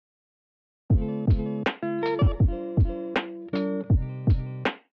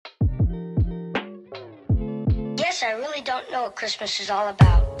really don't know what Christmas is all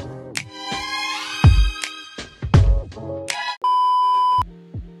about.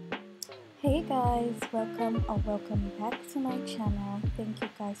 Hey guys, welcome back to my channel. Thank you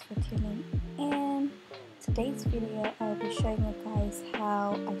guys for tuning in. Today's video I'll be showing you guys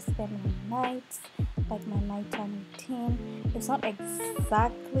how I spend my nights, like my nighttime routine. It's not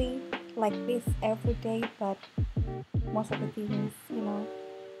exactly like this every day, but most of the things,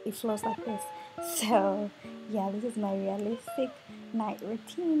 it flows like this. So yeah, this is my realistic night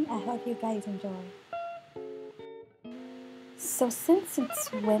routine. I hope you guys enjoy. So since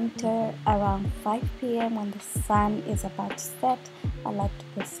it's winter, around 5 p.m. when the sun is about to set, I like to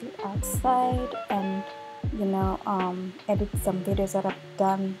go sit outside and edit some videos that I've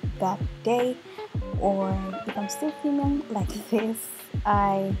done that day, or if I'm still filming like this,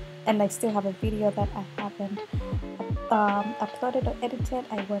 I still have a video that I haven't uploaded or edited,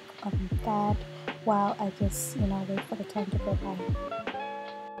 I work on that while I just wait for the time to go by.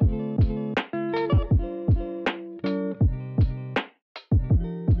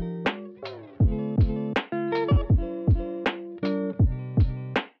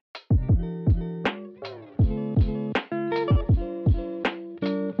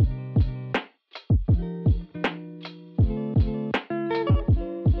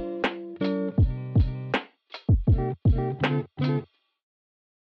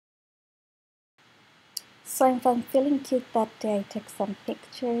 So if I'm feeling cute that day, I take some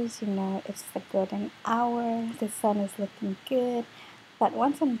pictures. It's the golden hour, the sun is looking good. But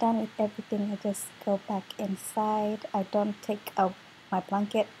once I'm done with everything, I just go back inside. I don't take out my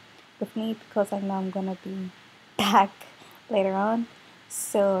blanket with me because I know I'm gonna be back later on.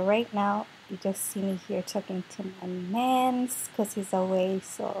 So right now, you just see me here talking to my man because he's away.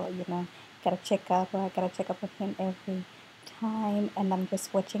 So gotta check up, or I gotta check up with him every time. And I'm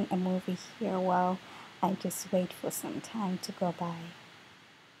just watching a movie here while I just wait for some time to go by.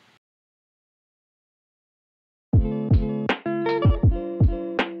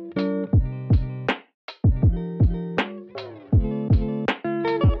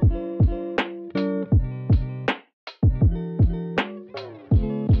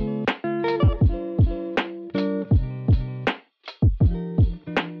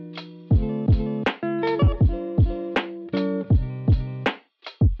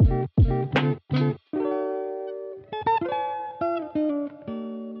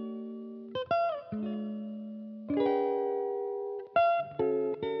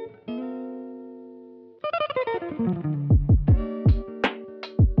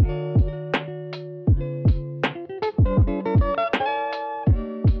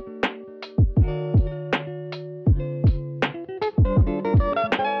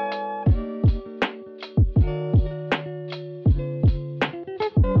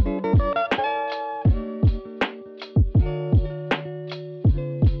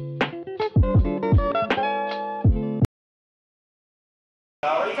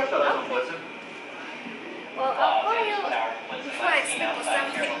 Well, I'll call you before I sleep or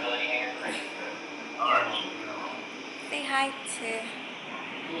something. Say hi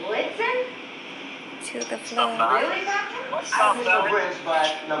to the vlog. Really? I was so British, but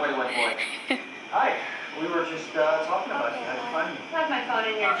nobody went for it. Hi, we were just talking about you. How'd you find me? Left my phone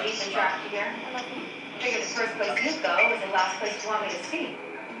in your Jeep and tracked you here. I figured the first place you'd go was the last place you want me to see.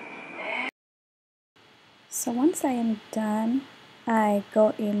 So once I am done, I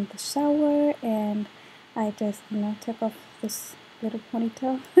go in the shower and I just take off this little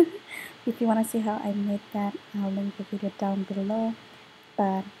ponytail. If you want to see how I made that, I'll link the video down below.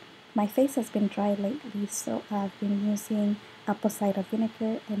 But my face has been dry lately, so I've been using apple cider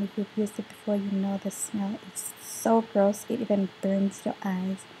vinegar, and if you've used it before, you know the smell is so gross, it even burns your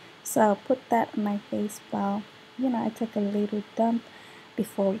eyes. So I'll put that on my face while I take a little dump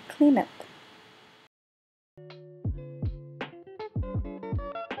before we clean up.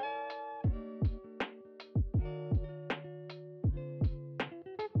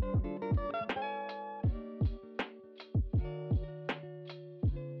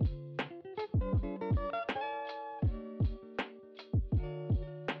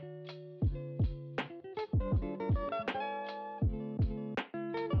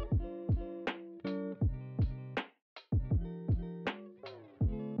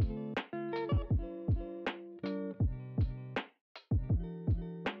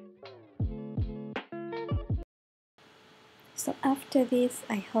 So after this,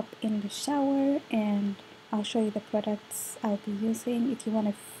 I hop in the shower and I'll show you the products I'll be using. If you want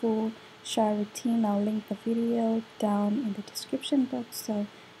a full shower routine, I'll link the video down in the description box, so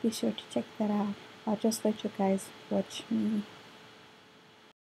be sure to check that out. I'll just let you guys watch me.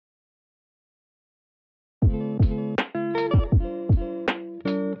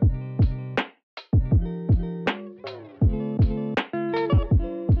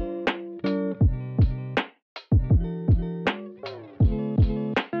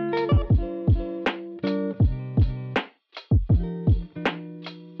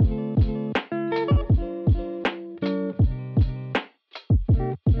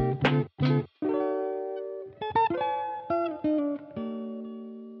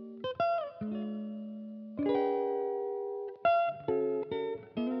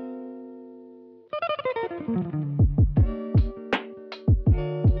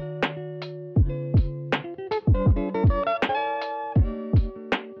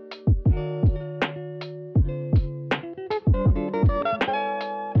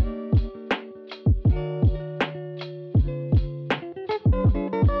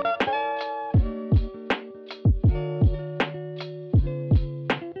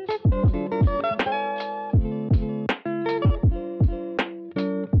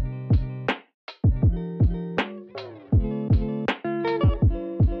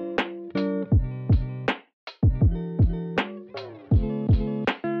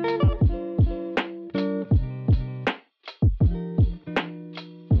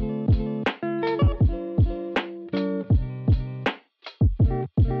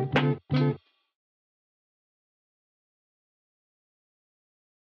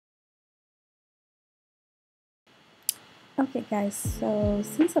 Okay guys, so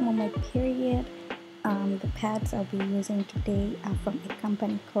since I'm on my period, the pads I'll be using today are from a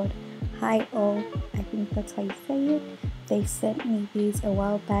company called HighOh. I think that's how you say it. They sent me these a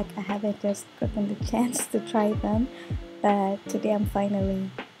while back. I haven't just gotten the chance to try them, but today I'm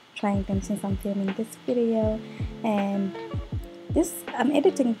finally trying them since I'm filming this video. And I'm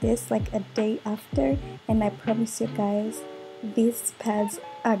editing this like a day after, and I promise you guys, these pads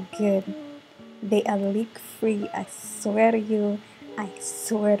are good. They are leak free, I swear to you.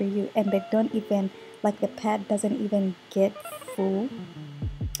 And they don't even, like, the pad doesn't even get full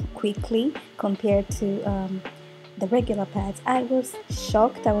quickly compared to the regular pads. I was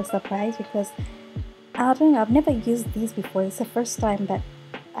shocked, I was surprised, because I don't know, I've never used these before. It's the first time, but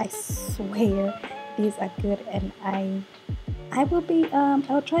I swear these are good, and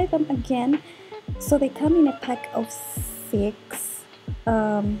I'll try them again. So they come in a pack of 6.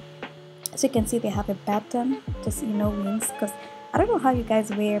 So you can see they have a button, just wings, because I don't know how you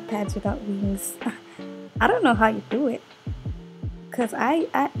guys wear pads without wings. I don't know how you do it, because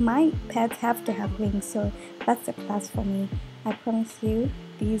my pads have to have wings, so that's a plus for me. I promise you,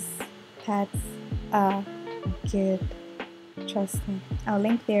 these pads are good. Trust me. I'll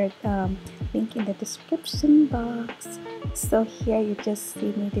link their link in the description box. So here you just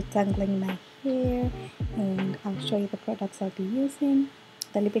see me detangling my hair, and I'll show you the products I'll be using.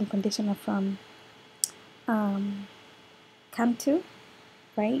 The leave-in conditioner from Cantu,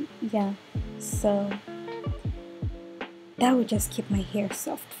 right? Yeah. So that will just keep my hair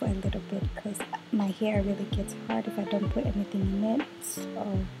soft for a little bit, because my hair really gets hard if I don't put anything in it. So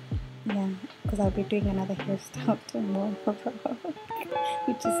yeah, because I'll be doing another hairstyle tomorrow,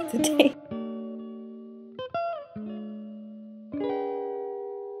 which is today.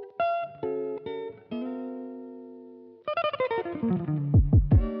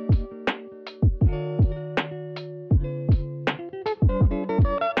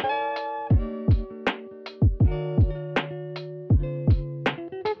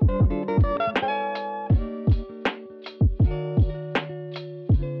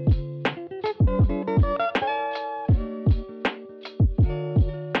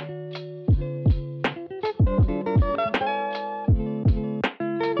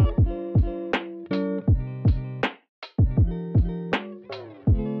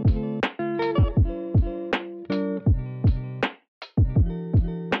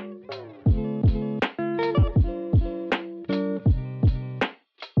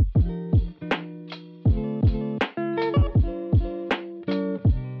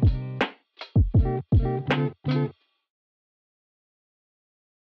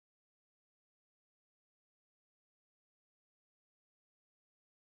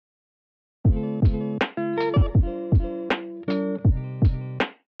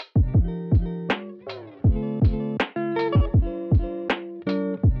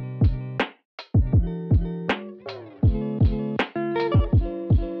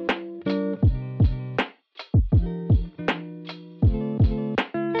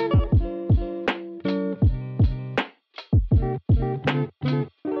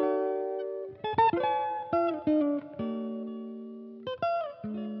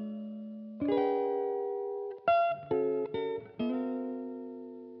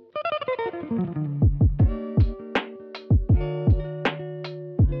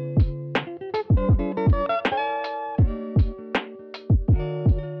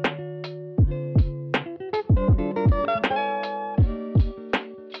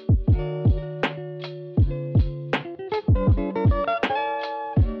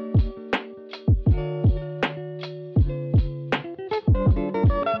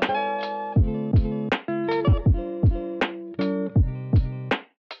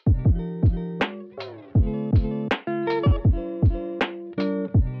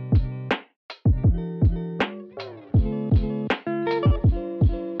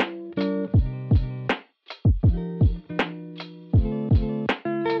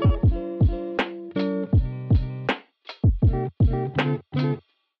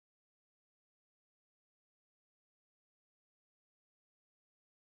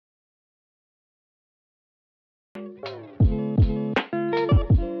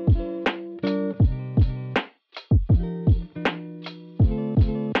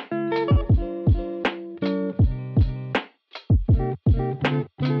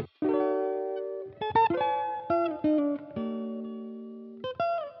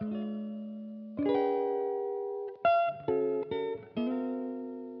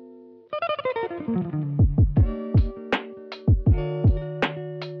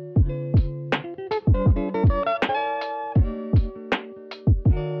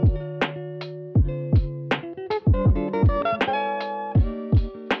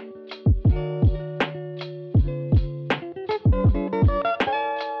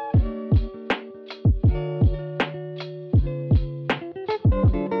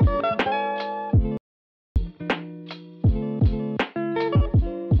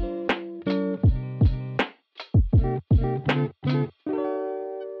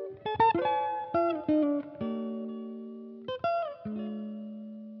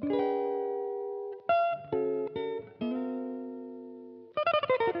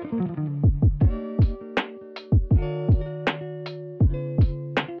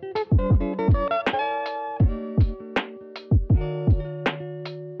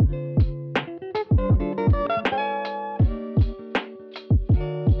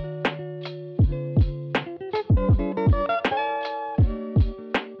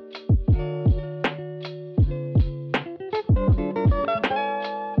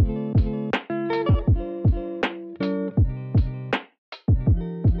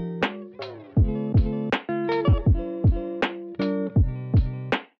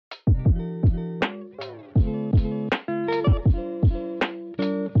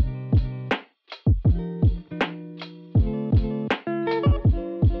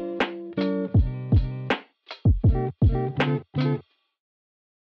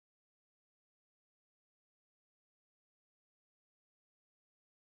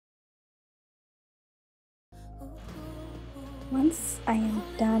 Once I am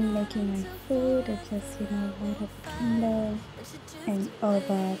done making my food, I just, light up the candle and all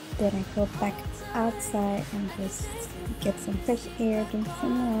that. Then I go back outside and just get some fresh air, drink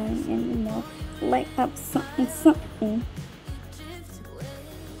some wine, and light up something.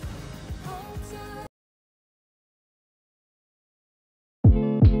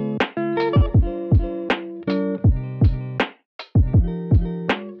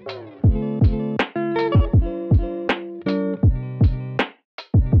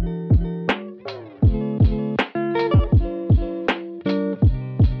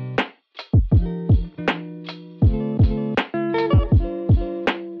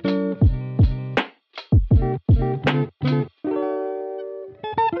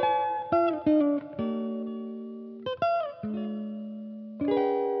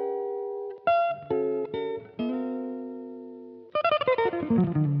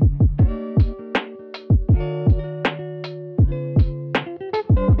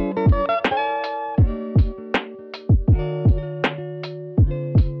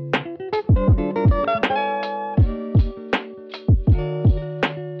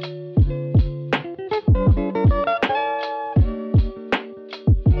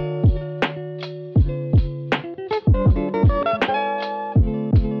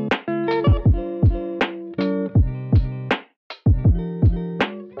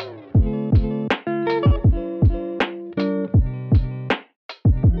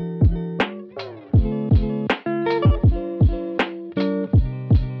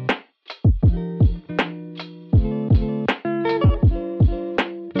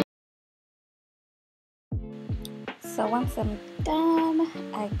 So once I'm done,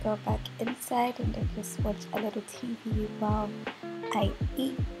 I go back inside and I just watch a little TV while I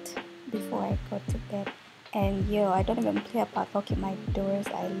eat before I go to bed. And I don't even play about locking my doors.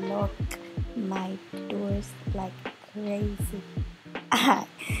 I lock my doors like crazy.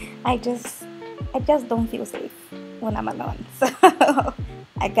 I just don't feel safe when I'm alone. So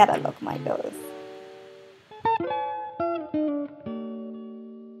I gotta lock my doors.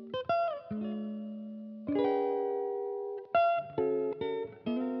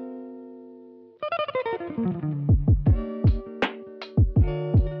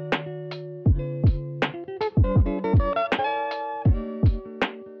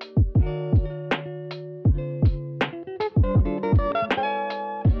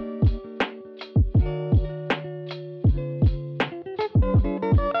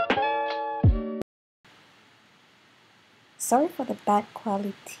 Sorry for the bad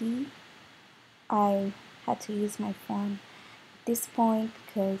quality. I had to use my phone at this point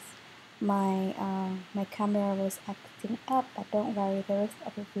because my camera was acting up, but don't worry, the rest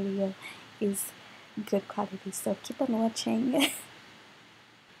of the video is good quality, so keep on watching.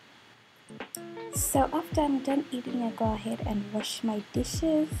 So after I'm done eating, I go ahead and wash my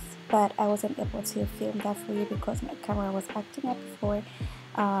dishes, but I wasn't able to film that for you because my camera was acting up before.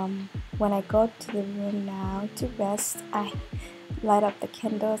 When I go to the room now to rest, I light up the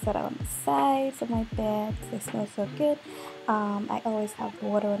candles that are on the sides of my bed. They smell so good. I always have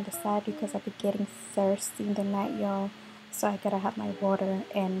water on the side because I'll be getting thirsty in the night, y'all. So I gotta have my water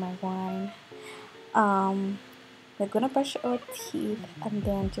and my wine. We're gonna brush our teeth and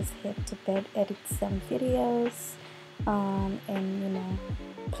then just head to bed, edit some videos, and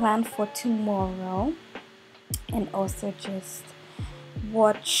plan for tomorrow, and also just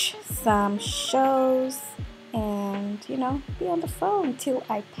watch some shows and be on the phone till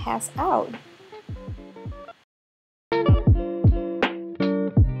I pass out.